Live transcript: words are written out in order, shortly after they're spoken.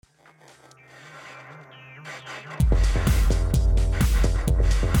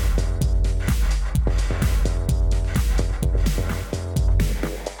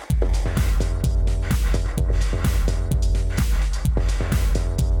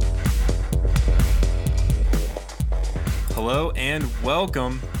Hello and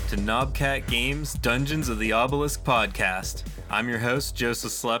welcome to Knobcat Games Dungeons of the Obelisk podcast. I'm your host,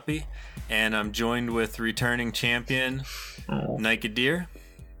 Joseph Sleppy, and I'm joined with returning champion, Nikadir.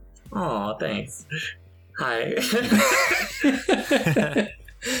 Oh, thanks. Hi.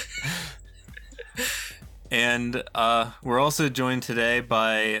 And we're also joined today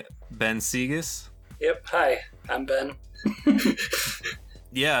by Ben Segas. Yep, hi, I'm Ben.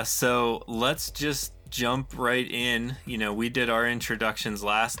 Yeah, so let's just jump right in. You know, we did our introductions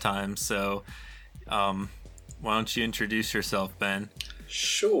last time, so why don't you introduce yourself, Ben?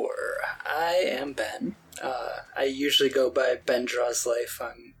 Sure, I am Ben. I usually go by Ben Draws Life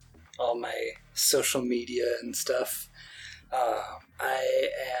on all my social media and stuff. I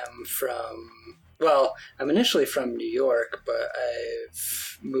am I'm initially from New York, but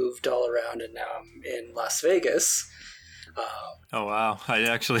I've moved all around and now I'm in Las Vegas. Oh, wow. I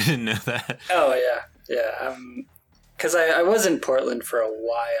actually didn't know that. Oh, yeah. Because I was in Portland for a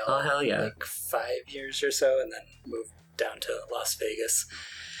while. Oh, hell yeah. Like 5 years or so, and then moved down to Las Vegas.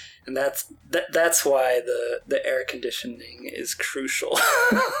 And that's why the air conditioning is crucial.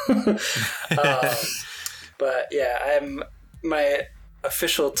 But yeah, my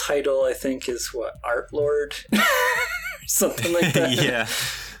official title, I think, is Art Lord? Something like that. Yeah.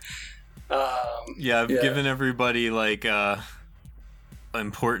 I've given everybody like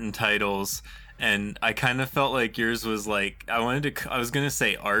important titles, and I kind of felt like yours was like I was gonna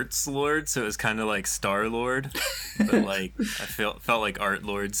say Arts Lord, so it was kind of like Star Lord, but like I felt like Art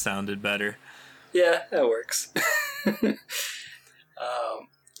Lord sounded better. Yeah, that works.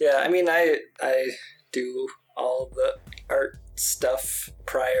 Yeah, I mean, I do all the art stuff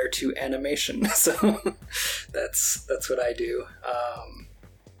prior to animation, so that's what I do.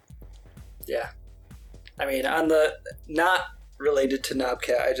 Yeah, I mean, on the not related to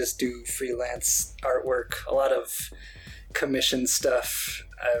Knobcat, I just do freelance artwork, a lot of commission stuff.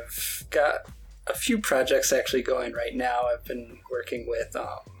 I've got a few projects actually going right now. I've been working with,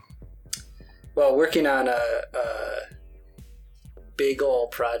 working on a big ol'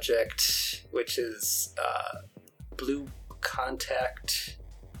 project, which is Blue Planet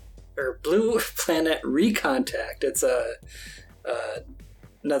Recontact. It's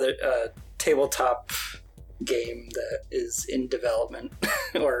another tabletop game that is in development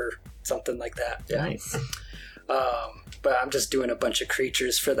or something like that. Yeah. Nice. But I'm just doing a bunch of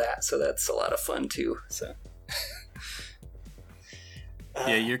creatures for that, so that's a lot of fun too. So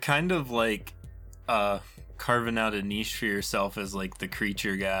yeah, you're kind of like carving out a niche for yourself as like the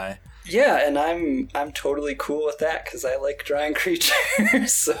creature guy. Yeah, and I'm totally cool with that because I like drawing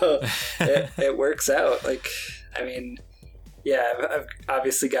creatures, so it works out. Like, I mean, yeah, I've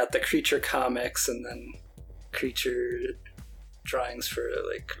obviously got the creature comics and then creature drawings for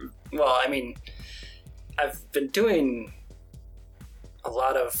I've been doing a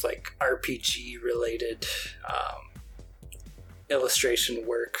lot of like RPG related illustration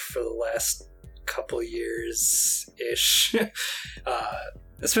work for the last couple years ish.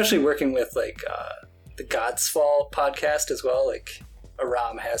 Especially working with like the God's Fall podcast as well. Like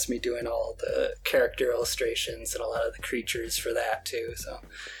Aram has me doing all the character illustrations and a lot of the creatures for that too. So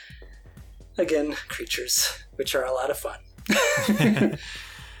again, creatures, which are a lot of fun.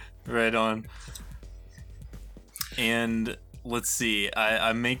 Right on. And let's see,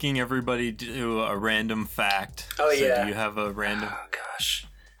 I'm making everybody do a random fact. Oh, yeah. So do you have a random? Oh gosh,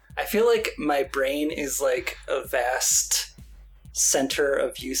 I feel like my brain is like a vast center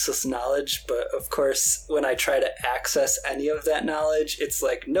of useless knowledge, but of course when I try to access any of that knowledge, it's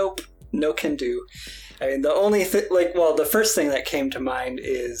like nope, no can do. I mean, the only the first thing that came to mind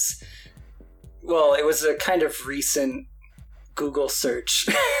is, it was a kind of recent Google search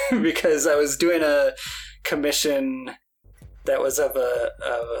because I was doing a commission that was of a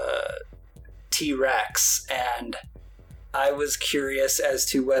T-Rex, and I was curious as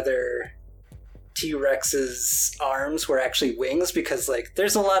to whether T-Rex's arms were actually wings, because like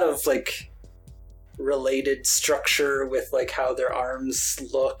there's a lot of like related structure with like how their arms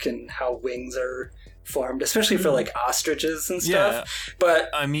look and how wings are formed, especially for like ostriches and stuff. Yeah, but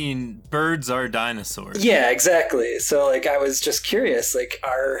I mean, birds are dinosaurs. Yeah, exactly. So like I was just curious, like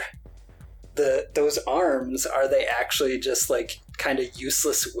are those arms, are they actually just like kind of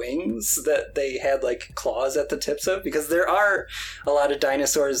useless wings that they had like claws at the tips of? Because there are a lot of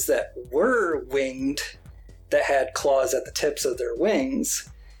dinosaurs that were winged that had claws at the tips of their wings,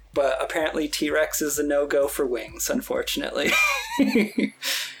 but apparently T-Rex is a no-go for wings, unfortunately.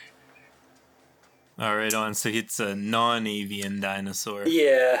 All right, on. So it's a non-avian dinosaur.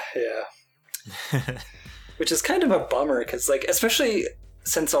 Yeah. Which is kind of a bummer because, like, especially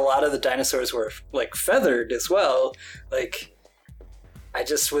since a lot of the dinosaurs were like feathered as well, like I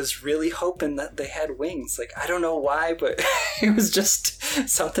just was really hoping that they had wings. Like, I don't know why, but it was just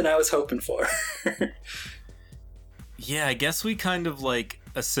something I was hoping for. Yeah, I guess we kind of like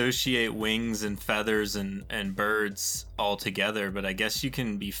associate wings and feathers and birds all together, but I guess you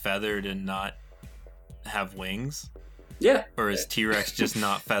can be feathered and not have wings. Yeah. Or is T-Rex just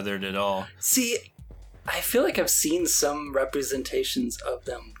not feathered at all? See, I feel like I've seen some representations of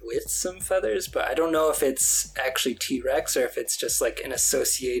them with some feathers, but I don't know if it's actually T-Rex or if it's just like an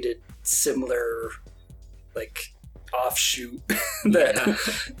associated similar like offshoot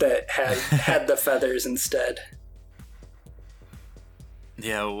that had the feathers instead.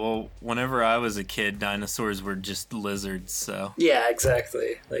 Yeah, well, whenever I was a kid, dinosaurs were just lizards, so. Yeah,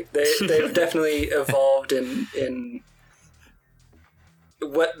 exactly. Like they've definitely evolved in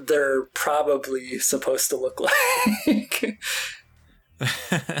what they're probably supposed to look like.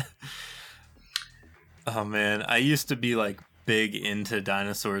 Oh man, I used to be like big into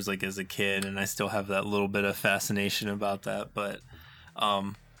dinosaurs like as a kid, and I still have that little bit of fascination about that, but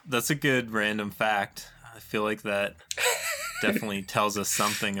that's a good random fact. I feel like that definitely tells us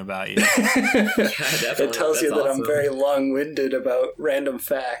something about you. Yeah, it tells you that awesome. I'm very long-winded about random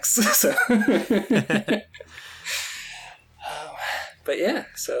facts. So. But yeah,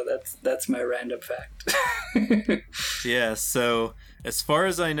 so that's my random fact. Yeah, so as far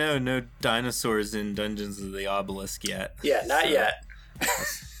as I know, no dinosaurs in Dungeons of the Obelisk yet. Yeah, not yet.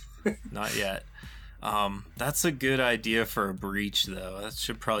 Not yet. That's a good idea for a breach, though. I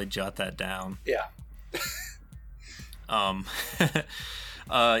should probably jot that down. Yeah.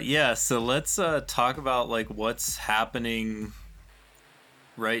 Yeah, so let's talk about like what's happening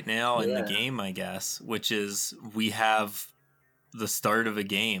right now in the game, I guess, which is we have the start of a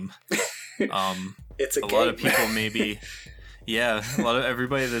game. It's a game. Lot of people maybe a lot of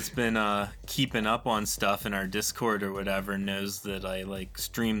everybody that's been keeping up on stuff in our Discord or whatever knows that I like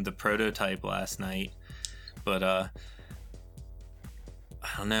streamed the prototype last night, but I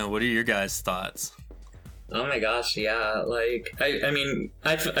don't know, what are your guys' thoughts? Oh my gosh, yeah, like I mean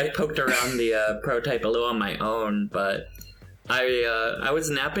I poked around the prototype a little on my own, but I was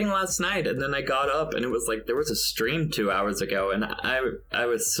napping last night, and then I got up, and it was like there was a stream 2 hours ago, and I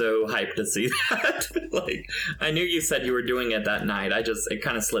was so hyped to see that. Like, I knew you said you were doing it that night. It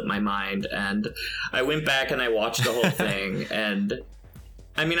kind of slipped my mind, and I went back and I watched the whole thing, and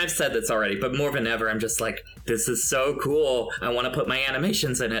I mean, I've said this already, but more than ever, I'm just like, this is so cool. I want to put my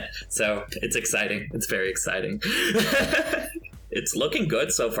animations in it. So it's exciting. It's very exciting. It's looking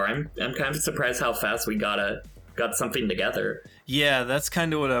good so far. I'm kind of surprised how fast we got something together. Yeah, that's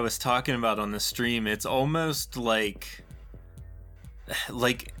kind of what I was talking about on the stream. It's almost like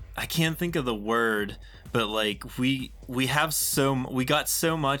I can't think of the word, but like we got so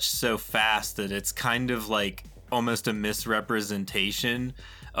much so fast that it's kind of like almost a misrepresentation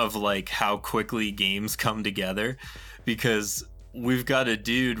of like how quickly games come together, because we've got a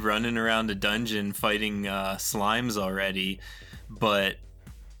dude running around a dungeon fighting slimes already, but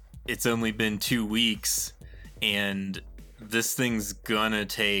it's only been 2 weeks, and this thing's gonna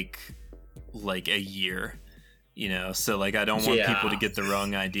take like a year, you know? So like I don't want people to get the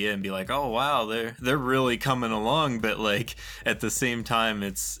wrong idea and be like, oh wow, they're really coming along, but like at the same time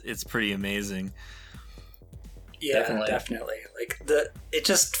it's pretty amazing. Yeah, definitely. Like it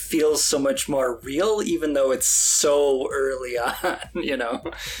just feels so much more real, even though it's so early on, you know?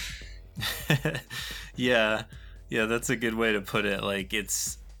 Yeah, that's a good way to put it. Like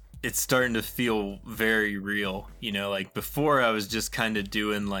it's starting to feel very real, you know? Like before I was just kind of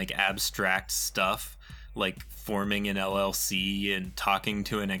doing like abstract stuff, like forming an LLC and talking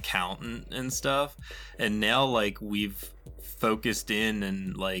to an accountant and stuff. And now like we've focused in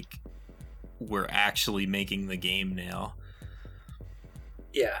and like we're actually making the game now.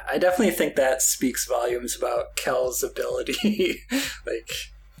 Yeah, I definitely think that speaks volumes about Kel's ability. Like,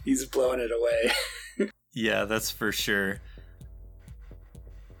 he's blowing it away. Yeah, that's for sure.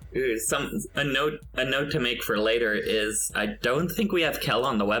 Ooh, a note to make for later is I don't think we have Kel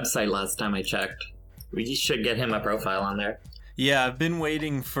on the website last time I checked. We should get him a profile on there. Yeah, I've been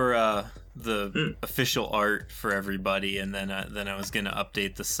waiting for the official art for everybody, and then I was going to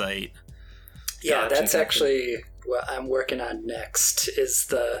update the site. Yeah, that's actually what I'm working on next, is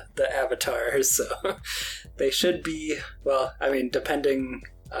the avatars. So they should be, well, I mean, depending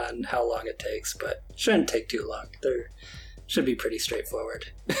on how long it takes, but shouldn't take too long. They should be pretty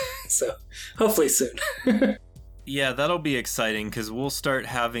straightforward. So hopefully soon. Yeah, that'll be exciting because we'll start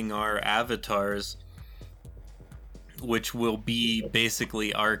having our avatars, which will be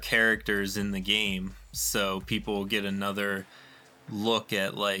basically our characters in the game. So people will get another look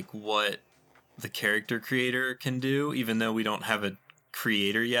at like what the character creator can do, even though we don't have a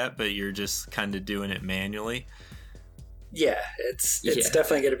creator yet, but you're just kind of doing it manually. Yeah, it's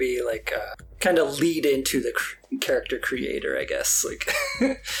definitely going to be like kind of lead into the character creator, I guess. Like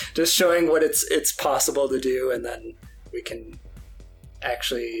just showing what it's possible to do, and then we can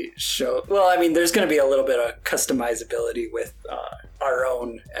actually show. Well, I mean, there's going to be a little bit of customizability with our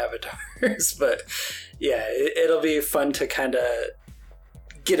own avatars, but yeah, it'll be fun to kind of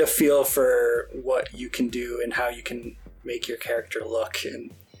get a feel for what you can do and how you can make your character look,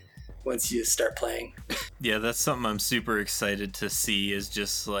 and once you start playing. Yeah, that's something I'm super excited to see, is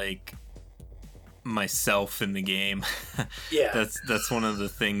just like myself in the game. Yeah. That's one of the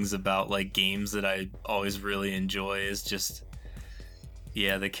things about like games that I always really enjoy, is just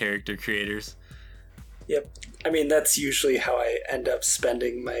the character creators. Yep. I mean, that's usually how I end up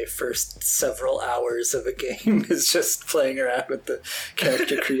spending my first several hours of a game, is just playing around with the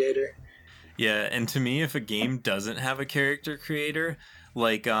character creator. Yeah, and to me, if a game doesn't have a character creator,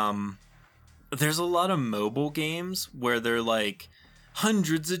 like there's a lot of mobile games where they're like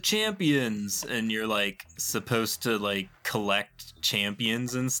hundreds of champions and you're like supposed to like collect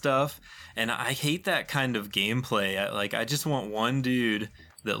champions and stuff, and I hate that kind of gameplay. I just want one dude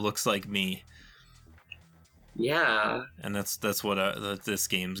that looks like me. Yeah, and that's what this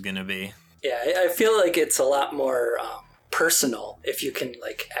game's gonna be. Yeah, I feel like it's a lot more personal if you can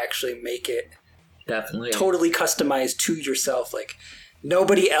like actually make it definitely totally customized to yourself. Like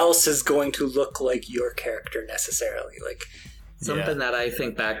nobody else is going to look like your character necessarily. Like something that I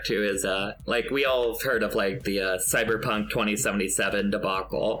think back to is like we all have heard of like the Cyberpunk 2077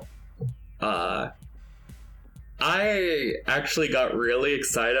 debacle. I actually got really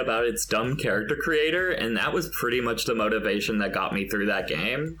excited about its dumb character creator, and that was pretty much the motivation that got me through that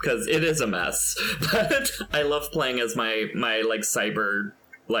game, because it is a mess. But I love playing as my like cyborg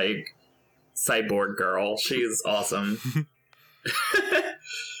girl. She's awesome.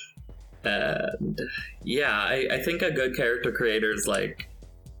 And yeah, I think a good character creator is like,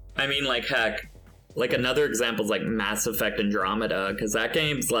 I mean, like heck, like another example is like Mass Effect Andromeda, because that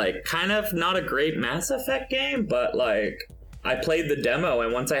game's like kind of not a great Mass Effect game, but like I played the demo,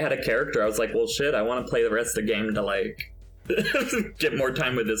 and once I had a character, I was like, well shit, I want to play the rest of the game to like get more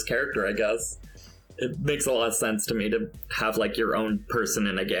time with this character, I guess. It makes a lot of sense to me to have like your own person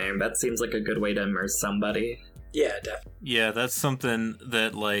in a game. That seems like a good way to immerse somebody. Yeah, definitely. Yeah, that's something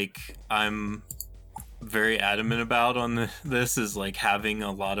that like I'm very adamant about on this, is like having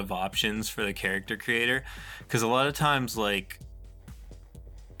a lot of options for the character creator, because a lot of times like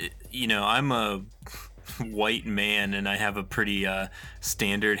I'm a white man and I have a pretty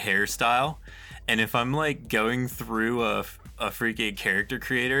standard hairstyle, and if I'm like going through a freaking character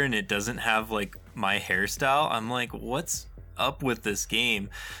creator and it doesn't have like my hairstyle, I'm like, what's up with this game?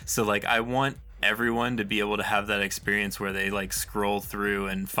 So like I want everyone to be able to have that experience where they like scroll through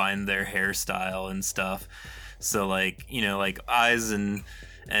and find their hairstyle and stuff. So like, like eyes and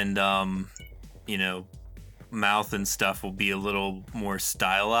mouth and stuff will be a little more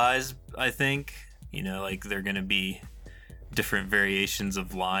stylized, I think. Like they're gonna be different variations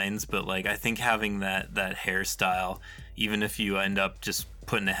of lines, but like I think having that hairstyle, even if you end up just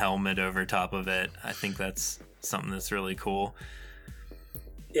putting a helmet over top of it, I think that's something that's really cool.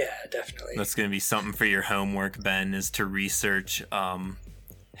 Yeah, definitely. That's going to be something for your homework, Ben, is to research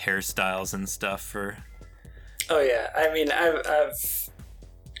hairstyles and stuff for. Oh yeah, I mean,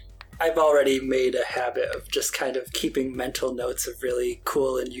 I've already made a habit of just kind of keeping mental notes of really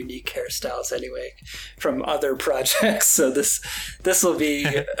cool and unique hairstyles anyway from other projects. So this will be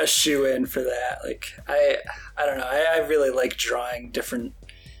a shoe-in for that. Like I don't know, I really like drawing different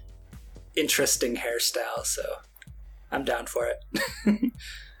interesting hairstyles, so I'm down for it.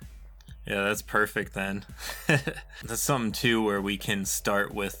 Yeah, that's perfect then. That's something too where we can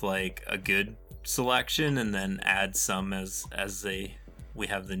start with like a good selection and then add some as we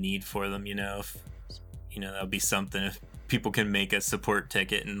have the need for them, if that'll be something. If people can make a support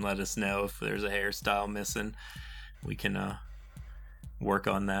ticket and let us know if there's a hairstyle missing, we can work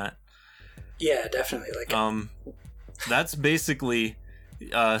on that. Yeah, definitely. Like that's basically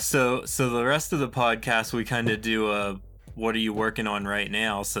so the rest of the podcast we kind of do what are you working on right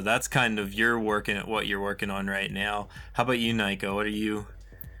now? So that's kind of you're working at what you're working on right now. How about you, Nyko? What are you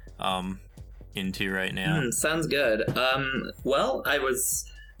into right now? Sounds good. Well, I was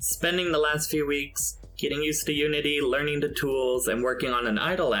spending the last few weeks getting used to Unity, learning the tools, and working on an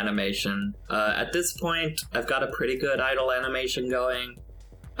idle animation. At this point, I've got a pretty good idle animation going.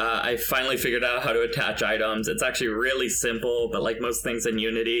 I finally figured out how to attach items. It's actually really simple, but like most things in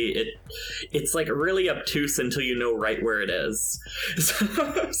Unity, it's like really obtuse until you know right where it is.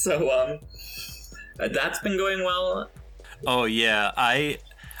 So that's been going well. Oh yeah, I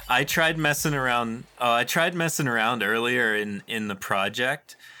tried messing around. I tried messing around earlier in the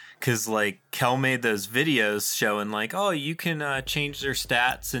project, because like Kel made those videos showing like, oh, you can change their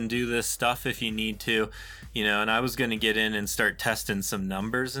stats and do this stuff if you need to, you know. And I was gonna get in and start testing some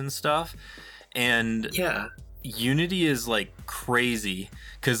numbers and stuff, and yeah, Unity is like crazy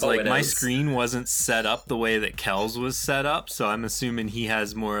because like my screen wasn't set up the way that Kel's was set up, so I'm assuming he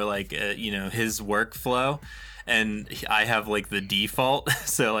has more like you know, his workflow. And I have like the default,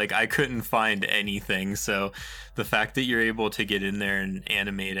 so like I couldn't find anything. So the fact that you're able to get in there and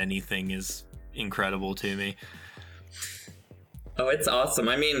animate anything is incredible to me. Oh, it's awesome.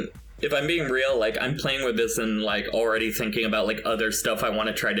 I mean, if I'm being real, like I'm playing with this and like already thinking about like other stuff I want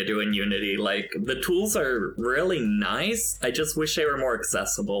to try to do in Unity. Like the tools are really nice. I just wish they were more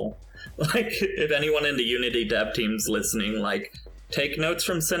accessible. Like if anyone in the Unity dev team's listening, like, take notes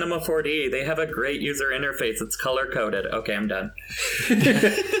from Cinema 4D. They have a great user interface. It's color-coded. Okay, I'm done.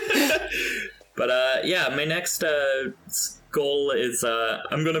 But yeah, my next goal is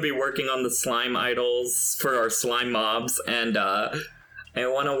I'm going to be working on the slime idols for our slime mobs, and I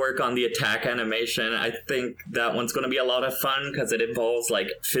want to work on the attack animation. I think that one's going to be a lot of fun because it involves like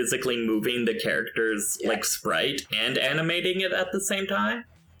physically moving the character's like sprite and animating it at the same time.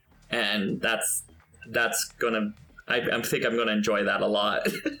 And that's gonna, I think I'm gonna enjoy that a lot.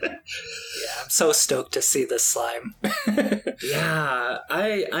 Yeah, I'm so stoked to see this slime. Yeah,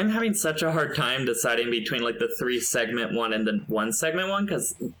 I'm having such a hard time deciding between like the 3 segment one and the 1 segment one,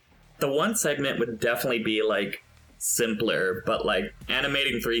 because the 1 segment would definitely be like simpler, but like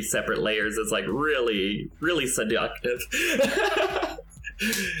animating 3 separate layers is like really seductive.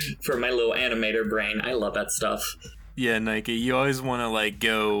 For my little animator brain, I love that stuff. Yeah, Nike, you always want to like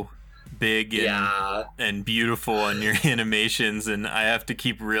go big and beautiful on your animations, and I have to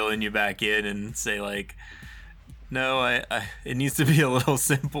keep reeling you back in and say like, no, it needs to be a little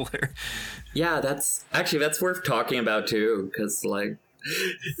simpler. Yeah, that's worth talking about too, because like,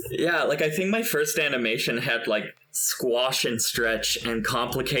 yeah, like I think my first animation had like squash and stretch and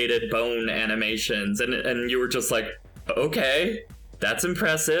complicated bone animations, and you were just like, okay, that's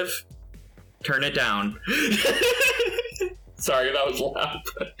impressive, turn it down. Sorry, that was loud.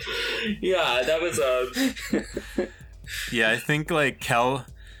 Yeah, that was Yeah, I think like Kel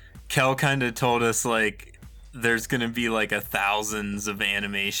kind of told us like there's gonna be like thousands of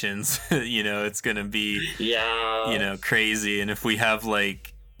animations. You know, it's gonna be you know, crazy. And if we have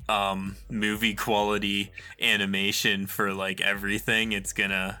like movie quality animation for like everything, it's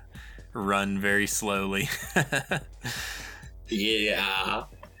gonna run very slowly. Yeah.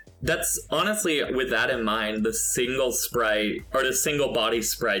 That's honestly, with that in mind, the single sprite or the single body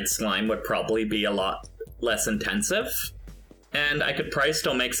sprite slime would probably be a lot less intensive, and I could probably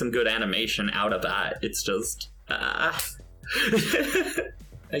still make some good animation out of that. It's just,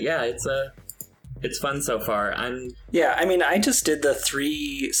 yeah, it's fun so far. Yeah, I mean, I just did the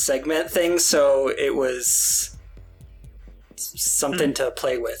 3 segment thing, so it was something to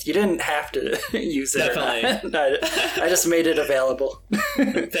play with. You didn't have to use it. Definitely. I just made it available.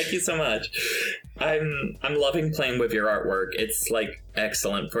 Thank you so much. I'm loving playing with your artwork. It's like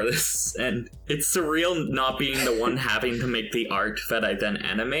excellent for this, and it's surreal not being the one having to make the art that I then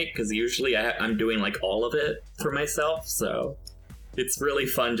animate, because usually I'm doing like all of it for myself. So it's really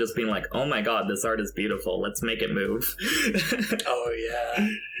fun just being like, oh my god, this art is beautiful. Let's make it move. Oh yeah.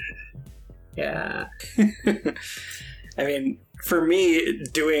 Yeah. I mean, for me,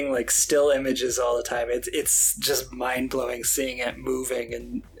 doing like still images all the time, it's just mind-blowing seeing it moving,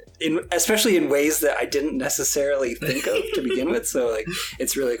 and especially in ways that I didn't necessarily think of to begin with. So like,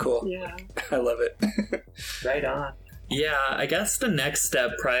 it's really cool. Yeah, I love it. Right on. Yeah, I guess the next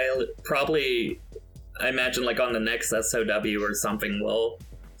step probably, I imagine like on the next SOW or something, we'll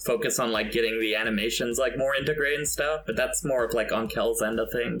focus on like getting the animations like more integrated and stuff. But that's more of like on Kel's end of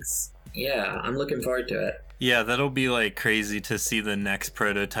things. Yeah, I'm looking forward to it. Yeah, that'll be like crazy to see the next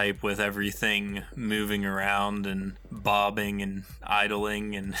prototype with everything moving around and bobbing and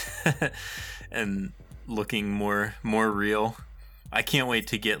idling and and looking more real. I can't wait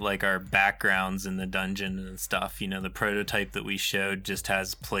to get like our backgrounds in the dungeon and stuff. You know, the prototype that we showed just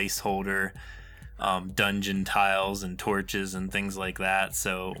has placeholder dungeon tiles and torches and things like that.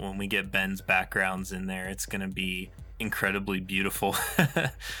 So when we get Ben's backgrounds in there, it's going to be incredibly beautiful.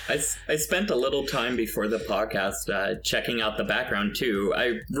 I spent a little time before the podcast checking out the background too.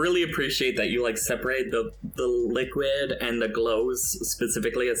 I really appreciate that you like separate the liquid and the glows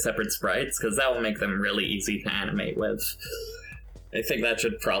specifically as separate sprites, because that will make them really easy to animate with. I think that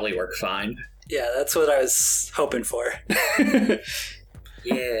should probably work fine. Yeah, that's what I was hoping for.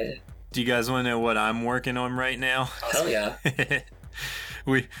 Yeah. Do you guys want to know what I'm working on right now? Hell yeah.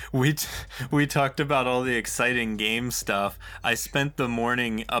 We talked about all the exciting game stuff. I spent the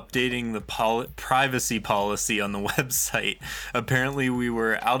morning updating the privacy policy on the website. Apparently we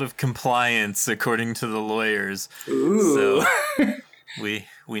were out of compliance according to the lawyers. Ooh. So we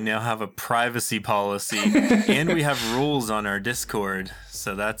now have a privacy policy and we have rules on our Discord.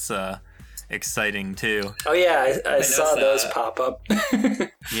 So that's exciting too. Oh yeah, I saw those pop up.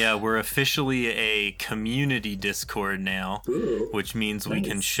 Yeah, we're officially a community Discord now. Ooh, which means we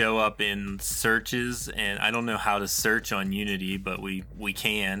can show up in searches, and I don't know how to search on Unity, but we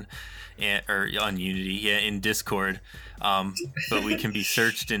can, or on Unity, yeah, in Discord. But we can be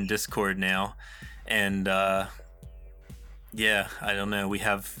searched in Discord now, and yeah, I don't know. We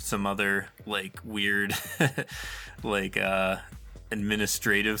have some other like weird, like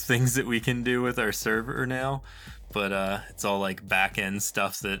administrative things that we can do with our server now, but it's all like back end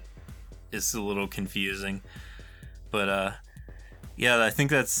stuff that is a little confusing. But yeah, I think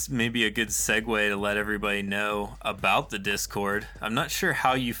that's maybe a good segue to let everybody know about the Discord. I'm not sure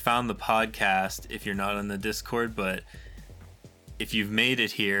how you found the podcast if you're not on the Discord, but if you've made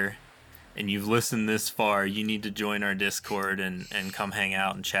it here and you've listened this far, you need to join our Discord and come hang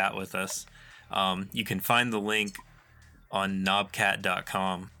out and chat with us. You can find the link on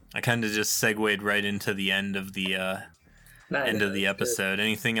knobcat.com. I kind of just segued right into the end of the episode.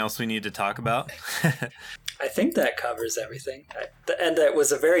 Anything else we need to talk about? I think that covers everything. And that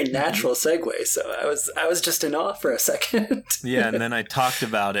was a very natural segue, so I was just in awe for a second. Yeah, and then I talked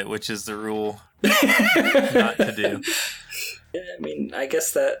about it, which is the rule not to do. Yeah, I mean, I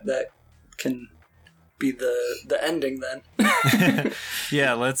guess that can be the ending then.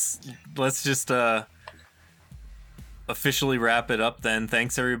 Yeah, let's just officially wrap it up then.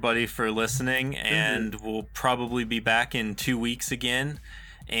 Thanks everybody for listening, and we'll probably be back in 2 weeks again.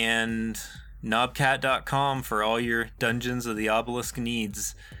 And knobcat.com for all your Dungeons of the Obelisk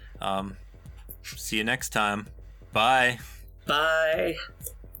needs. See you next time. Bye. Bye.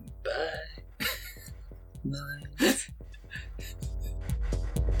 Bye. Bye.